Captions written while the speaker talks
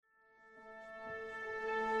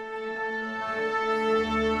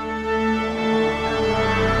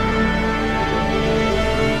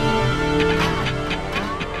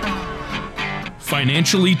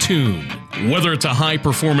financially tuned. Whether it's a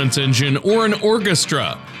high-performance engine or an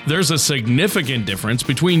orchestra, there's a significant difference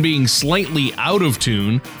between being slightly out of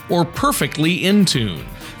tune or perfectly in tune.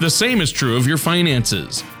 The same is true of your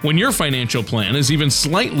finances. When your financial plan is even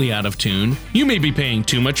slightly out of tune, you may be paying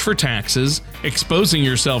too much for taxes, exposing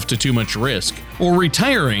yourself to too much risk, or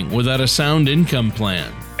retiring without a sound income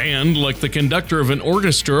plan. And like the conductor of an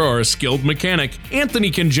orchestra or a skilled mechanic, Anthony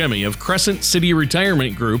Congemi of Crescent City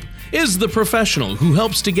Retirement Group is the professional who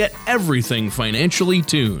helps to get everything financially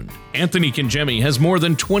tuned. Anthony Congemi has more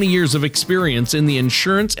than 20 years of experience in the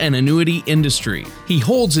insurance and annuity industry. He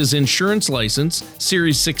holds his insurance license,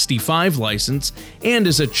 Series 65 license, and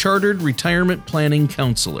is a chartered retirement planning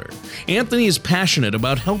counselor. Anthony is passionate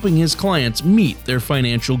about helping his clients meet their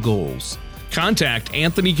financial goals. Contact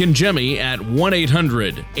Anthony Congemi at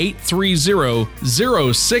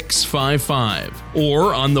 1-800-830-0655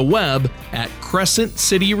 or on the web at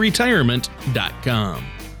crescentcityretirement.com.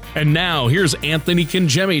 And now here's Anthony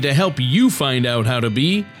Congemi to help you find out how to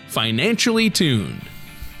be financially tuned.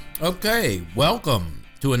 Okay, welcome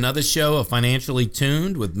to another show of Financially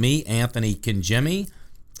Tuned with me, Anthony Congemi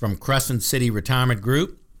from Crescent City Retirement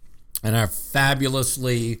Group, and our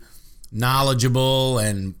fabulously knowledgeable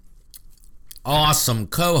and awesome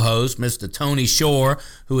co-host, Mr. Tony Shore,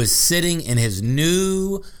 who is sitting in his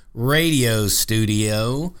new radio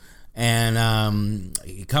studio and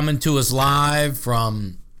coming to us live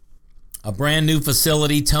from a brand new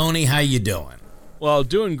facility. Tony, how you doing? Well,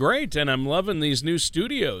 doing great, and I'm loving these new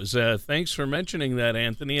studios. Thanks for mentioning that,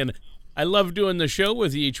 Anthony. And I love doing the show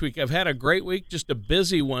with you each week. I've had a great week, just a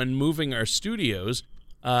busy one moving our studios.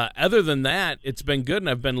 Other than that, it's been good, and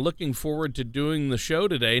I've been looking forward to doing the show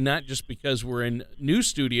today, not just because we're in new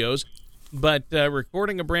studios, but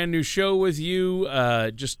recording a brand new show with you.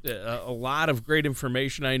 Just a lot of great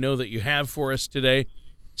information I know that you have for us today.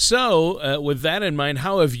 So, with that in mind,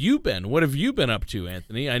 how have you been? What have you been up to,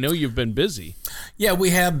 Anthony? I know you've been busy. Yeah,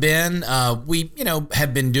 we have been. We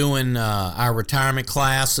have been doing our retirement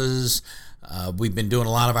classes. We've been doing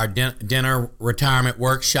a lot of our dinner retirement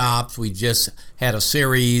workshops. We just had a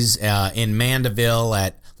series in Mandeville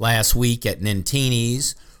last week at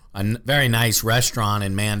Nintini's, a very nice restaurant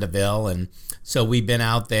in Mandeville. And so we've been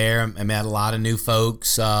out there and met a lot of new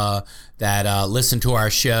folks that listened to our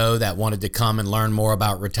show that wanted to come and learn more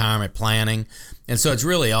about retirement planning. And so it's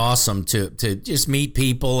really awesome to just meet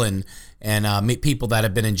people and meet people that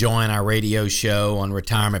have been enjoying our radio show on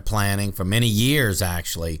retirement planning for many years,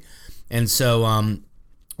 actually. And so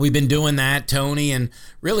we've been doing that, Tony, and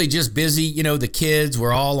really just busy. You know, the kids,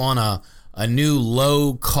 we're all on a new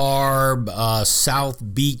low-carb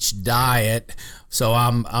South Beach diet. So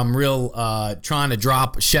I'm real trying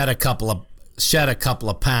to shed a couple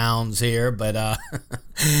of pounds here, but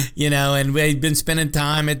and we've been spending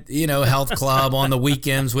time at health club on the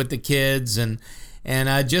weekends with the kids and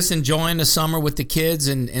just enjoying the summer with the kids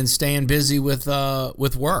and staying busy with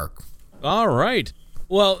work. All right.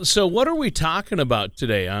 Well, so what are we talking about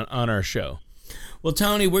today on our show? Well,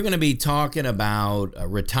 Tony, we're going to be talking about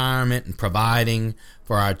retirement and providing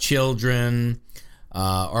for our children,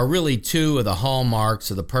 are really two of the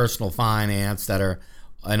hallmarks of the personal finance that are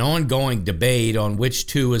an ongoing debate on which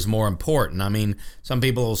two is more important. I mean, some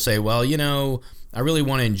people will say, well, I really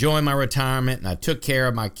want to enjoy my retirement, and I took care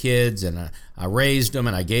of my kids, and I raised them,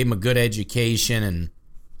 and I gave them a good education, and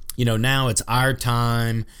now it's our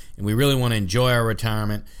time, and we really want to enjoy our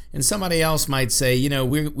retirement. And somebody else might say,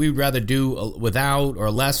 we'd rather do without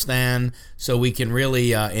or less than, so we can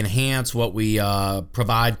really enhance what we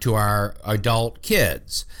provide to our adult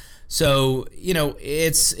kids. So,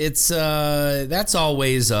 it's that's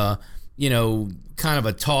always kind of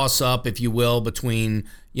a toss-up, if you will, between,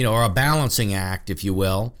 or a balancing act, if you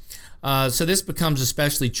will. So this becomes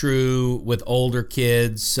especially true with older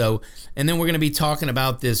kids. So, and then we're going to be talking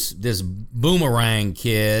about this boomerang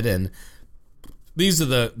kid, and these are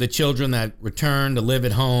the children that return to live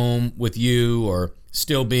at home with you or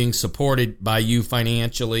still being supported by you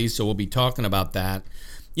financially. So we'll be talking about that.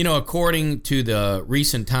 According to the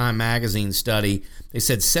recent Time magazine study, they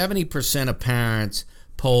said 70% of parents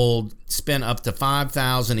polled spend up to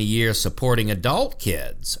 $5,000 a year supporting adult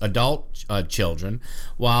children,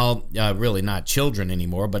 while really not children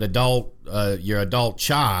anymore, but your adult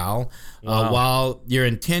child. Wow. While your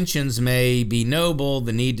intentions may be noble,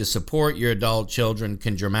 the need to support your adult children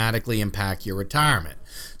can dramatically impact your retirement.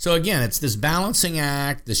 So again, it's this balancing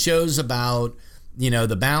act. The show's about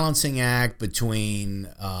the balancing act between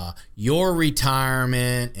your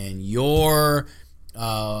retirement and your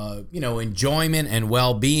enjoyment and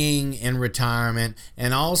well-being in retirement,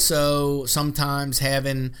 and also sometimes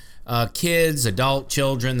having kids, adult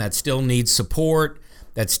children that still need support.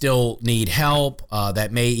 that still need help,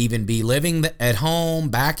 that may even be living at home,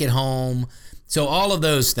 back at home. So all of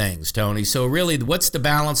those things, Tony. So really, what's the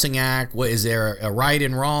balancing act? What is there a right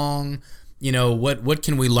and wrong? What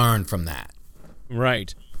can we learn from that?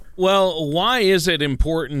 Right. Well, why is it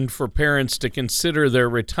important for parents to consider their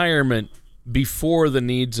retirement before the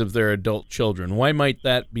needs of their adult children? Why might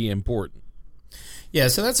that be important? Yeah,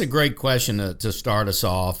 so that's a great question to start us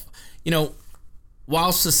off.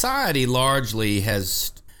 While society largely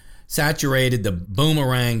has saturated the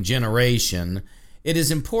boomerang generation, it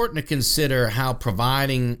is important to consider how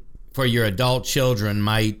providing for your adult children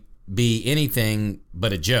might be anything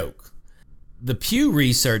but a joke. The Pew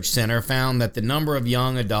Research Center found that the number of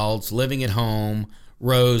young adults living at home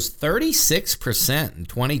rose 36% in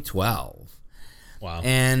 2012. Wow.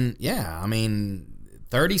 And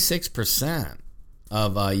 36%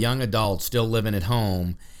 of young adults still living at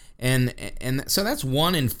home. And so that's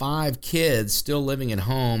 1 in 5 kids still living at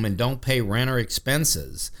home and don't pay rent or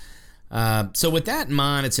expenses. So with that in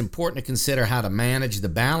mind, it's important to consider how to manage the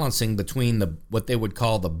balancing between what they would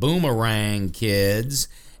call the boomerang kids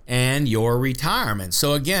and your retirement.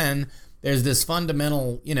 So again, there's this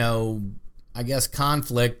fundamental,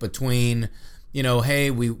 conflict between,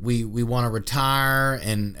 hey, we want to retire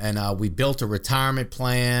and we built a retirement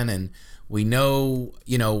plan and we know,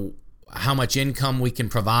 how much income we can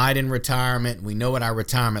provide in retirement. We know what our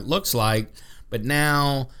retirement looks like, but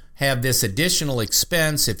now have this additional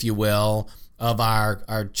expense, if you will, of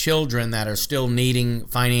our children that are still needing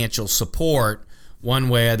financial support one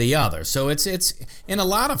way or the other. So it's in a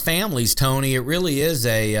lot of families, Tony, it really is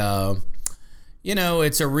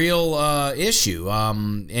it's a real issue.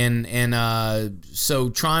 So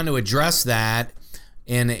trying to address that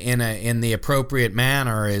in the appropriate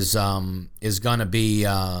manner is going to be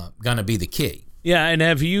the key. Yeah, and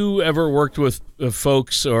have you ever worked with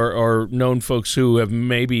folks or known folks who have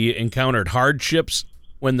maybe encountered hardships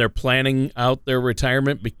when they're planning out their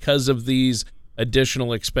retirement because of these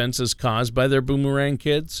additional expenses caused by their boomerang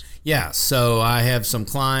kids? Yeah, so I have some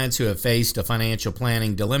clients who have faced a financial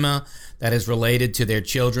planning dilemma that is related to their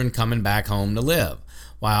children coming back home to live.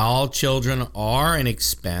 While all children are an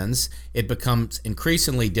expense, it becomes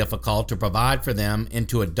increasingly difficult to provide for them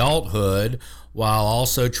into adulthood while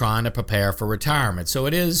also trying to prepare for retirement. So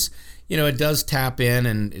it is, it does tap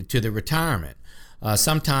in to the retirement.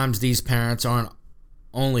 Sometimes these parents aren't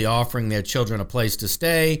only offering their children a place to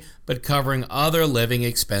stay, but covering other living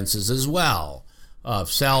expenses as well,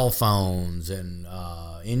 cell phones and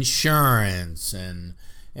insurance and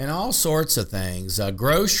all sorts of things,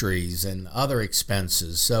 groceries and other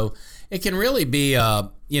expenses. So it can really be,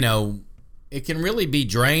 it can really be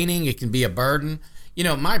draining. It can be a burden.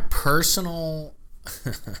 My personal,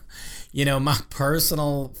 my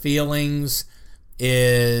personal feelings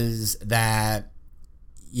is that,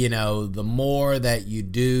 the more that you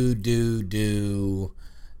do,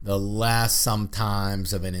 the less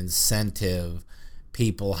sometimes of an incentive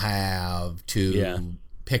people have to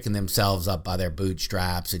picking themselves up by their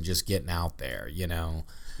bootstraps and just getting out there,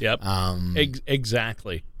 Yep.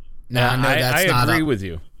 Exactly. Now, I agree with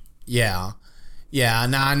you. Yeah. Yeah.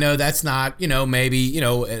 Now, I know that's not, maybe,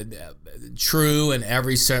 true in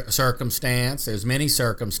every circumstance. There's many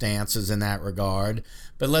circumstances in that regard.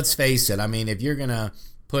 But let's face it. I mean, if you're going to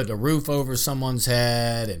put a roof over someone's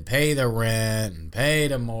head and pay the rent and pay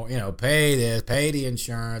the more, pay this, pay the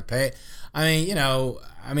insurance,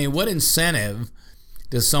 what incentive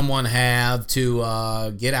does someone have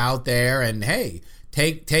to get out there and, hey,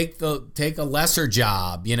 take a lesser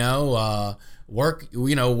job,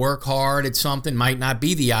 work hard at something. Might not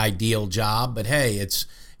be the ideal job, but hey, it's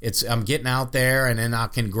I'm getting out there and then I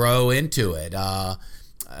can grow into it.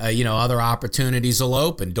 Other opportunities will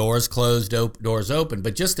open, doors closed, doors open.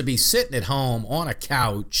 But just to be sitting at home on a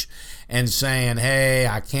couch and saying, hey,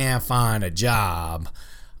 I can't find a job.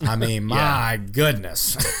 I mean, my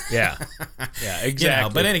goodness. Yeah,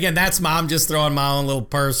 exactly. But then again, I'm just throwing my own little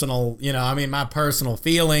personal, my personal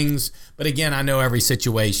feelings. But again, I know every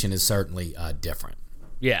situation is certainly different.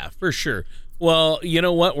 Yeah, for sure. Well, you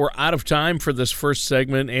know what? We're out of time for this first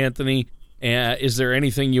segment, Anthony. Is there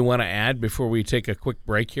anything you want to add before we take a quick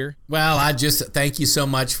break here? Well, I just thank you so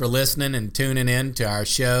much for listening and tuning in to our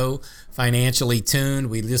show, Financially Tuned.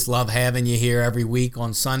 We just love having you here every week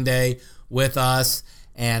on Sunday with us.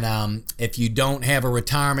 And if you don't have a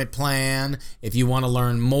retirement plan, if you want to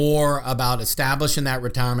learn more about establishing that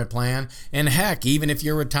retirement plan, and heck, even if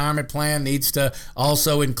your retirement plan needs to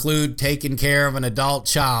also include taking care of an adult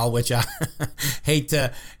child, which I hate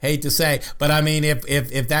to say, but I mean,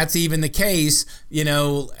 if that's even the case,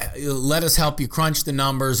 let us help you crunch the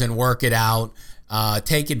numbers and work it out.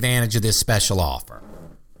 Take advantage of this special offer.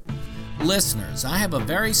 Listeners, I have a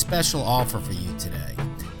very special offer for you today.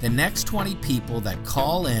 The next 20 people that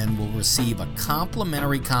call in will receive a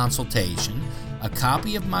complimentary consultation, a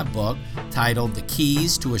copy of my book titled The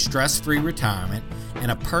Keys to a Stress-Free Retirement,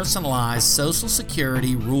 and a personalized Social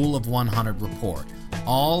Security Rule of 100 report,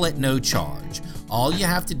 all at no charge. All you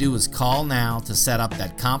have to do is call now to set up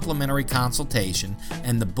that complimentary consultation,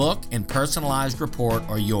 and the book and personalized report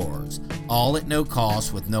are yours, all at no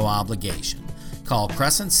cost with no obligation. Call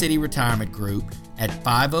Crescent City Retirement Group at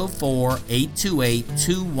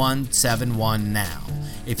 504-828-2171 now.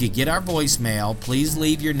 If you get our voicemail, please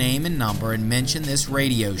leave your name and number and mention this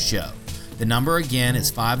radio show. The number again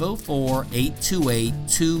is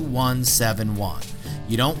 504-828-2171.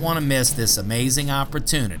 You don't want to miss this amazing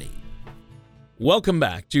opportunity. Welcome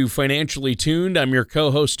back to Financially Tuned. I'm your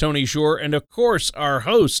co-host, Tony Shore, and of course, our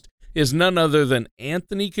host is none other than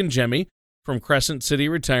Anthony Congemi from Crescent City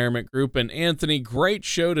Retirement Group. And Anthony, great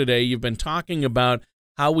show today. You've been talking about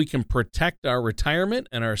how we can protect our retirement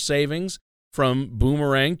and our savings from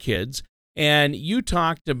boomerang kids. And you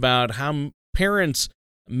talked about how parents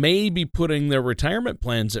may be putting their retirement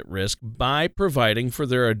plans at risk by providing for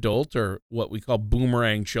their adult or what we call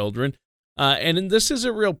boomerang children. And this is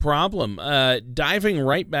a real problem. Diving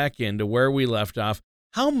right back into where we left off,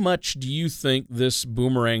 how much do you think this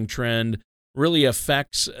boomerang trend really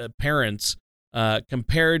affects parents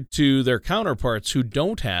compared to their counterparts who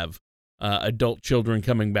don't have adult children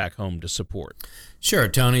coming back home to support? Sure,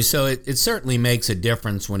 Tony. So it certainly makes a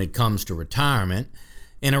difference when it comes to retirement.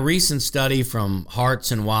 In a recent study from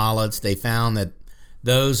Hearts and Wallets, they found that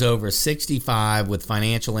those over 65 with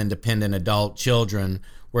financial independent adult children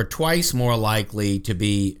were twice more likely to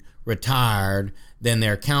be retired than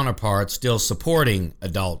their counterparts still supporting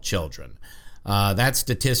adult children. That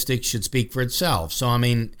statistic should speak for itself. So, I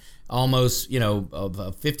mean, almost,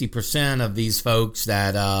 50% of these folks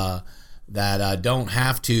that don't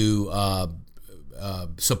have to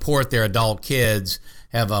support their adult kids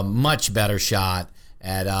have a much better shot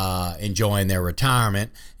at enjoying their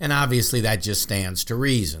retirement, and obviously that just stands to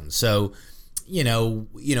reason. So,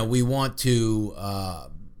 we want to,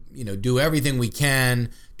 do everything we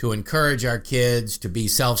can to encourage our kids to be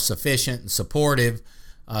self-sufficient and supportive,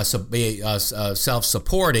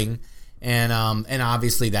 self-supporting, and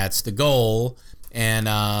obviously that's the goal.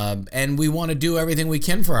 And we want to do everything we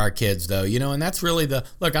can for our kids, though, and that's really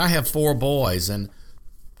look. I have 4 boys, and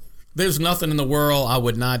there's nothing in the world I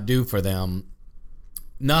would not do for them.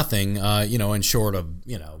 Nothing, in short of,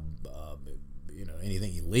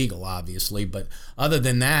 anything illegal, obviously. But other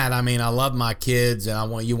than that, I mean, I love my kids,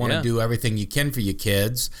 and you want to do everything you can for your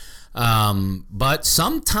kids. But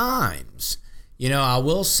sometimes, I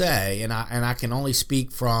will say, and I can only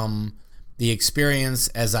speak from the experience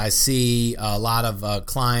as I see a lot of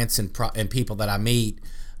clients and people that I meet.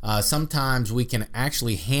 Sometimes we can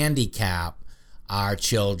actually handicap our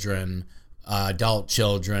children, adult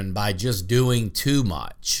children, by just doing too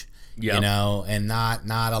much. Yep. And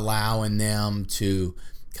not allowing them to,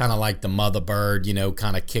 kind of like the mother bird,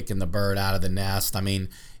 kind of kicking the bird out of the nest. I mean,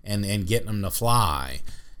 and getting them to fly.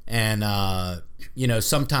 And,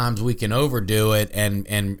 sometimes we can overdo it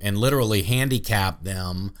and literally handicap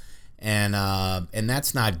them. And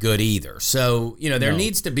that's not good either. So, there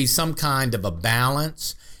needs to be some kind of a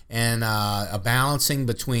balance and a balancing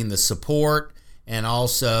between the support and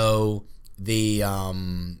also the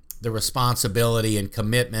responsibility and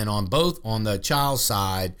commitment on the child's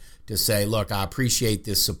side to say, look, I appreciate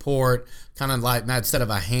this support, kind of like, instead of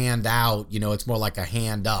a hand out, it's more like a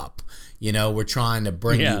hand up. We're trying to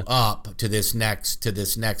bring you up to this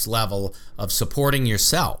next level of supporting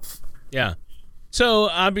yourself. Yeah. So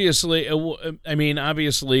obviously,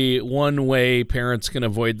 one way parents can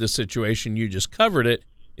avoid this situation, you just covered it,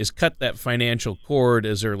 is cut that financial cord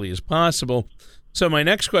as early as possible. So my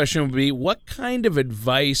next question would be, what kind of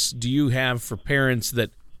advice do you have for parents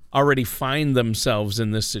that already find themselves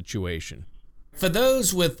in this situation? For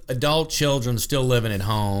those with adult children still living at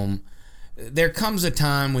home, there comes a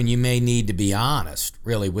time when you may need to be honest,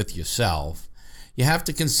 really, with yourself. You have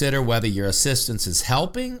to consider whether your assistance is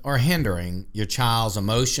helping or hindering your child's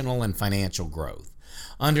emotional and financial growth.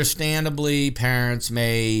 Understandably, parents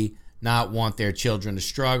may not want their children to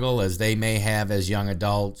struggle as they may have as young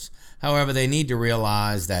adults. However, they need to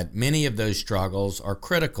realize that many of those struggles are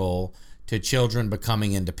critical to children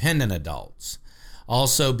becoming independent adults.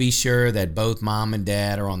 Also, be sure that both mom and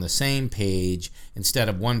dad are on the same page instead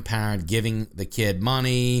of one parent giving the kid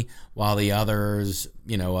money while the other's,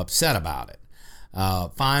 upset about it.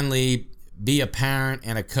 Finally, be a parent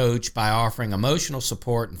and a coach by offering emotional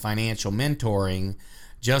support and financial mentoring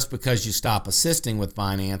just because you stop assisting with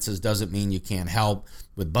finances doesn't mean you can't help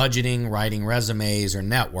with budgeting, writing resumes, or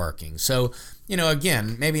networking. So,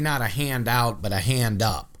 again, maybe not a hand out, but a hand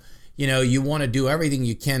up. You want to do everything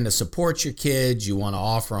you can to support your kids. You want to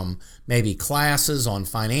offer them maybe classes on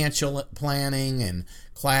financial planning and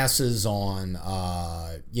classes on,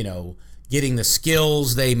 getting the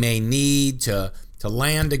skills they may need to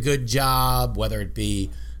land a good job, whether it be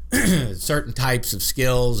certain types of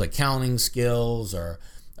skills, accounting skills, or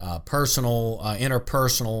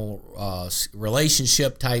interpersonal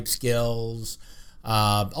relationship type skills,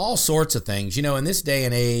 all sorts of things. In this day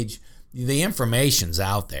and age, the information's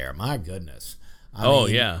out there. My goodness. I mean,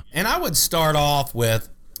 yeah. And I would start off with,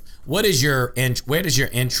 where does your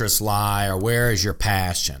interest lie, or where is your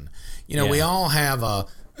passion? We all have a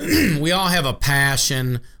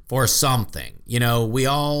passion for something. We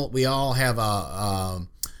all have an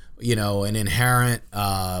inherent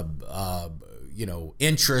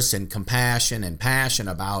interest and compassion and passion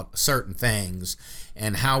about certain things,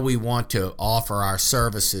 and how we want to offer our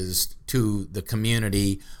services to the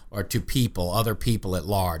community or to other people at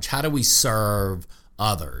large. How do we serve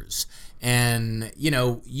others? And,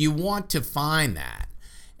 you want to find that.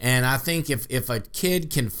 And I think if a kid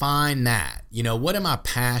can find that, what am I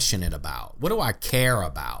passionate about? What do I care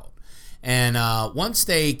about? And once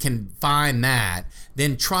they can find that,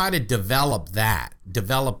 then try to develop that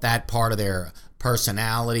part of their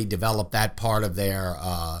personality, develop that part of their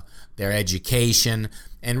education,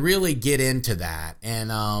 and really get into that.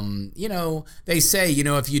 And, they say,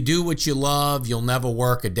 if you do what you love, you'll never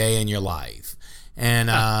work a day in your life.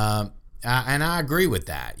 And I agree with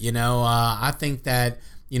that. I think that,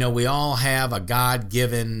 we all have a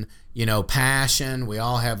God-given, passion. We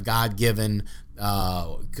all have God-given,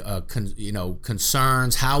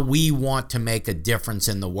 concerns, how we want to make a difference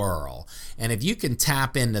in the world. And if you can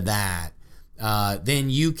tap into that,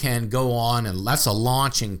 then you can go on, and that's a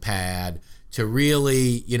launching pad to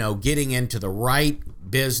really, getting into the right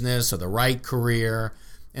business or the right career.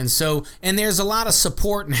 And there's a lot of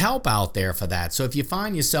support and help out there for that. So if you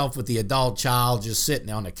find yourself with the adult child just sitting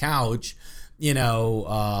on the couch, you're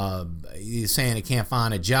saying he can't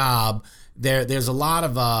find a job, there's a lot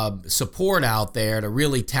of support out there to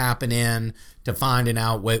really tapping in to finding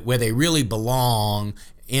out where they really belong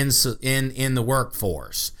in the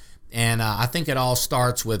workforce. And I think it all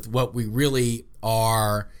starts with what we really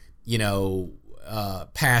are,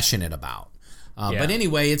 passionate about. But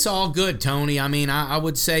anyway, it's all good, Tony. I mean, I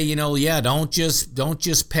would say, don't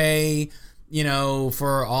just pay,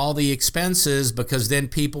 for all the expenses, because then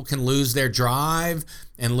people can lose their drive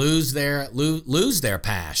and lose their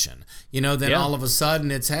passion. All of a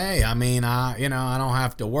sudden it's, hey, I mean, I don't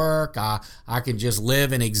have to work. I can just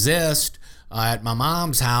live and exist at my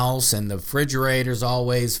mom's house, and the refrigerator's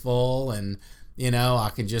always full, and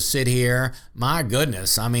I can just sit here. My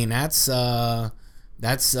goodness, I mean, that's a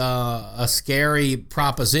scary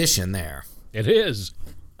proposition there. It is,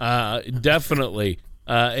 definitely.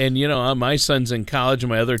 And my son's in college, and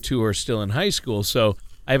my other two are still in high school, so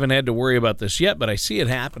I haven't had to worry about this yet, but I see it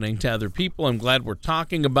happening to other people. I'm glad we're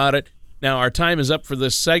talking about it. Now, our time is up for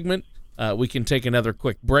this segment. We can take another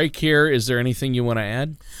quick break here. Is there anything you want to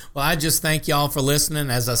add? Well, I just thank y'all for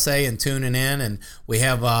listening, as I say, and tuning in. And we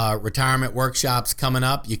have retirement workshops coming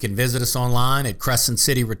up. You can visit us online at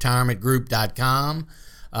CrescentCityRetirementGroup.com.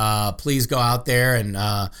 Please go out there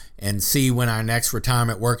and see when our next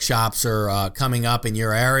retirement workshops are coming up in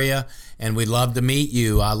your area. And we'd love to meet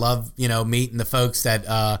you. I love, meeting the folks that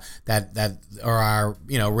are our,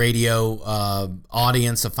 radio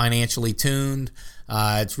audience of Financially Tuned.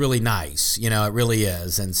 It's really nice, it really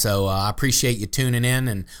is. And so I appreciate you tuning in,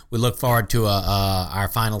 and we look forward to our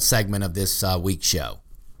final segment of this week's show.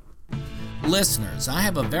 Listeners, I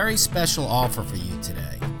have a very special offer for you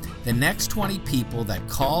today. The next 20 people that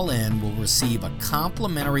call in will receive a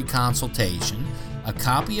complimentary consultation, a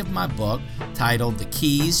copy of my book titled The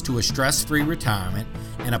Keys to a Stress-Free Retirement,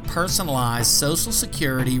 and a personalized Social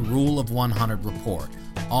Security Rule of 100 report,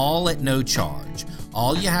 all at no charge.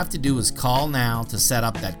 All you have to do is call now to set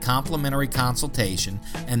up that complimentary consultation,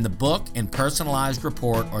 and the book and personalized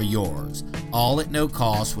report are yours, all at no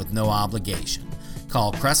cost with no obligation.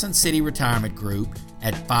 Call Crescent City Retirement Group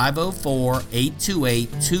at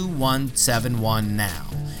 504-828-2171 now.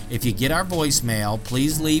 If you get our voicemail,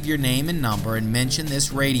 please leave your name and number and mention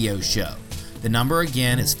this radio show. The number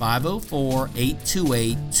again is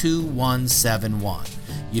 504-828-2171.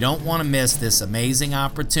 You don't want to miss this amazing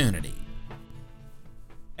opportunity.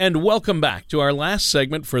 And welcome back to our last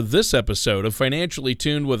segment for this episode of Financially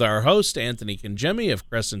Tuned with our host, Anthony Congemi of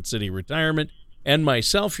Crescent City Retirement, and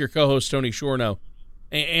myself, your co-host, Tony Shorno.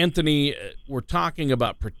 Anthony, we're talking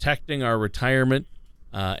about protecting our retirement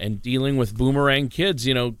and dealing with boomerang kids.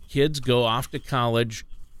 Kids go off to college,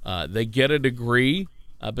 they get a degree,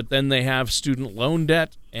 but then they have student loan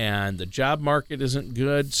debt, and the job market isn't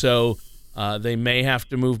good, so they may have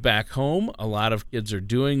to move back home. A lot of kids are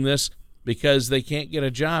doing this because they can't get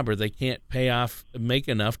a job or they can't make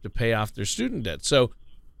enough to pay off their student debt. So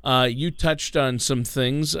you touched on some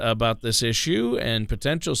things about this issue and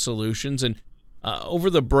potential solutions. And over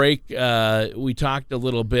the break, we talked a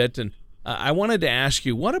little bit, and I wanted to ask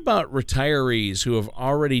you, what about retirees who have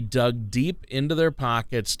already dug deep into their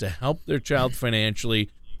pockets to help their child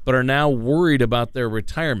financially, but are now worried about their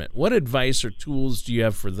retirement? What advice or tools do you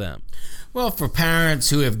have for them? Well, for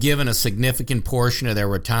parents who have given a significant portion of their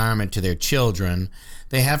retirement to their children,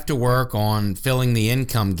 they have to work on filling the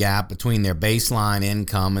income gap between their baseline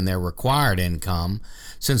income and their required income,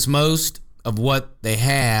 since most of what they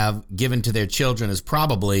have given to their children is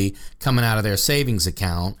probably coming out of their savings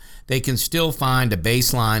account. They can still find a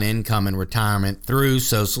baseline income in retirement through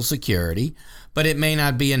Social Security, but it may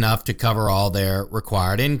not be enough to cover all their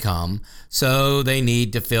required income, so they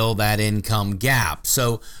need to fill that income gap.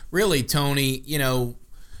 So really, Tony,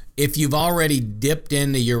 if you've already dipped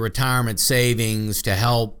into your retirement savings to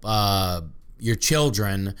help your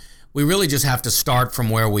children, we really just have to start from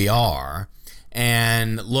where we are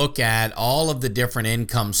and look at all of the different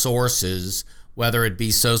income sources, whether it be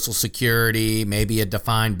Social Security, maybe a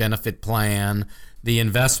defined benefit plan, the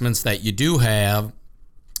investments that you do have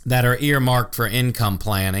that are earmarked for income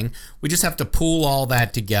planning. We just have to pool all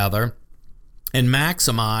that together and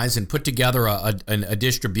maximize and put together a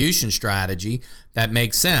distribution strategy that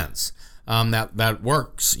makes sense, that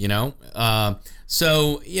works,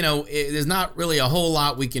 So, there's not really a whole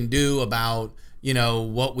lot we can do about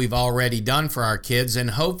what we've already done for our kids, and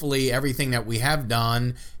hopefully everything that we have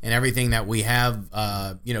done and everything that we have,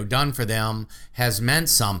 done for them has meant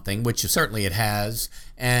something, which certainly it has,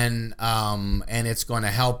 and it's going to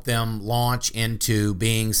help them launch into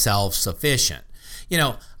being self-sufficient.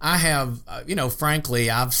 I have, frankly,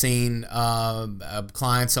 I've seen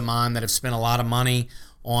clients of mine that have spent a lot of money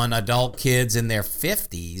on adult kids in their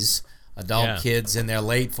 50s, kids in their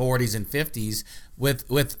late 40s and 50s,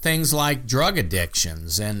 with things like drug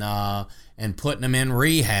addictions and putting them in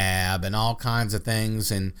rehab and all kinds of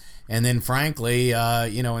things, and then frankly,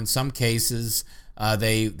 in some cases,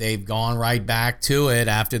 they've gone right back to it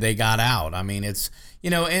after they got out. I mean, it's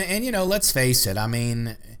let's face it. I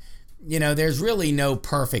mean, there's really no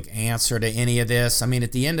perfect answer to any of this. I mean,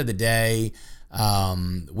 at the end of the day,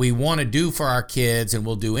 we want to do for our kids, and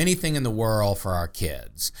we'll do anything in the world for our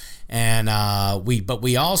kids. And but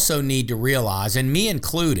we also need to realize, and me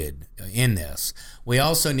included in this, we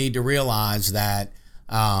also need to realize that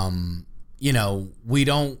we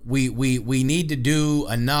need to do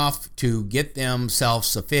enough to get them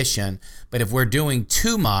self-sufficient. But if we're doing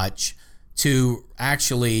too much to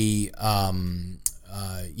actually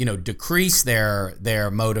decrease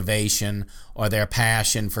their motivation or their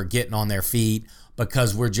passion for getting on their feet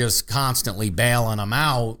because we're just constantly bailing them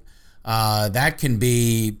out, that can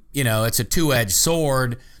be, it's a two-edged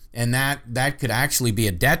sword, and that could actually be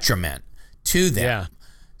a detriment to them. Yeah.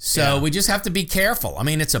 So we just have to be careful. I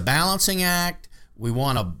mean, it's a balancing act. We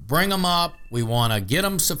want to bring them up. We want to get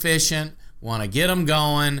them sufficient. We want to get them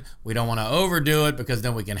going. We don't want to overdo it because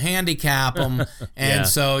then we can handicap them. And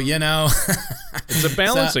so, it's a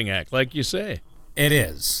balancing act, like you say. It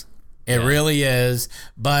is. It really is.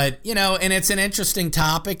 But, and it's an interesting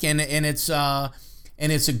topic, and it's a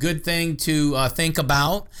good thing to think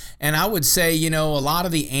about. And I would say, a lot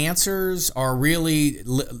of the answers are really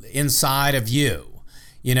inside of you.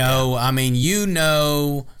 I mean,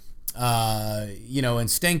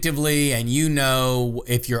 instinctively, and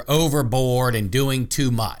if you're overboard and doing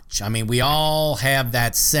too much. I mean, we all have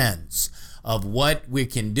that sense of what we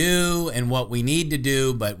can do and what we need to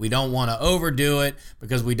do, but we don't want to overdo it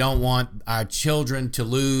because we don't want our children to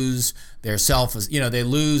lose their they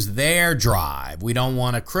lose their drive. We don't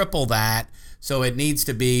want to cripple that. So it needs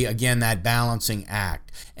to be, again, that balancing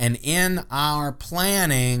act. And in our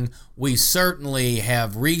planning, we certainly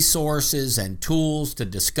have resources and tools to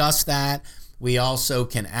discuss that. We also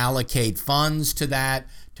can allocate funds to that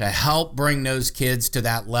to help bring those kids to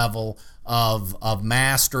that level of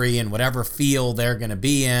mastery in whatever field they're going to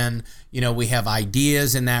be in. We have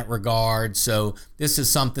ideas in that regard. So this is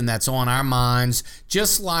something that's on our minds,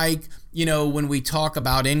 just like, when we talk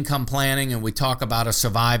about income planning and we talk about a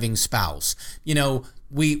surviving spouse.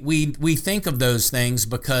 we think of those things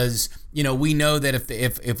because, we know that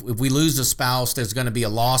if we lose a spouse, there's going to be a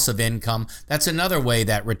loss of income. That's another way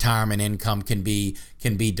that retirement income can be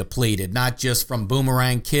depleted, not just from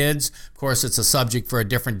boomerang kids. Of course, it's a subject for a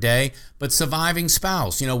different day, but surviving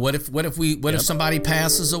spouse. What if somebody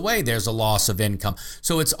passes away? There's a loss of income.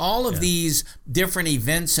 So it's all of these different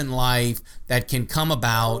events in life that can come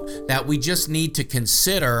about that we just need to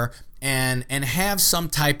consider and have some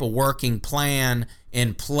type of working plan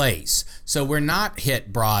in place, so we're not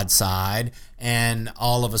hit broadside and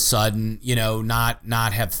all of a sudden,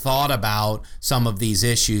 not have thought about some of these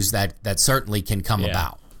issues that certainly can come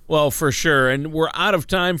about. Well, for sure. And we're out of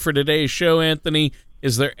time for today's show, Anthony.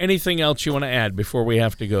 Is there anything else you want to add before we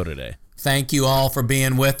have to go today? Thank you all for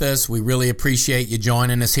being with us. We really appreciate you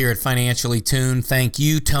joining us here at Financially Tuned. Thank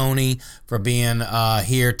you, Tony, for being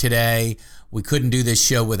here today. We couldn't do this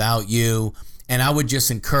show without you. And I would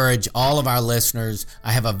just encourage all of our listeners,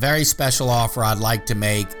 I have a very special offer I'd like to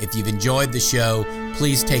make. If you've enjoyed the show,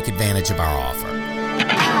 please take advantage of our offer.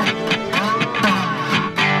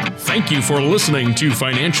 Thank you for listening to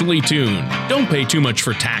Financially Tuned. Don't pay too much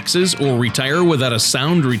for taxes or retire without a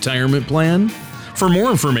sound retirement plan. For more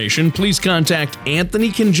information, please contact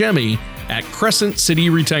Anthony Congemi at Crescent City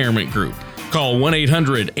Retirement Group. Call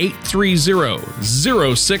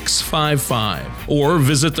 1-800-830-0655 or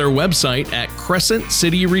visit their website at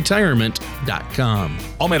crescentcityretirement.com.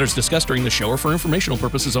 All matters discussed during the show are for informational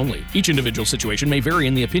purposes only. Each individual situation may vary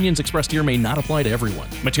and the opinions expressed here may not apply to everyone.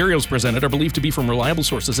 Materials presented are believed to be from reliable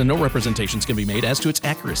sources and no representations can be made as to its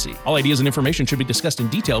accuracy. All ideas and information should be discussed in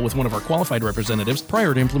detail with one of our qualified representatives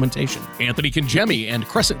prior to implementation. Anthony Congemi and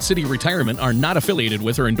Crescent City Retirement are not affiliated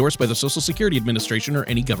with or endorsed by the Social Security Administration or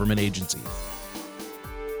any government agency.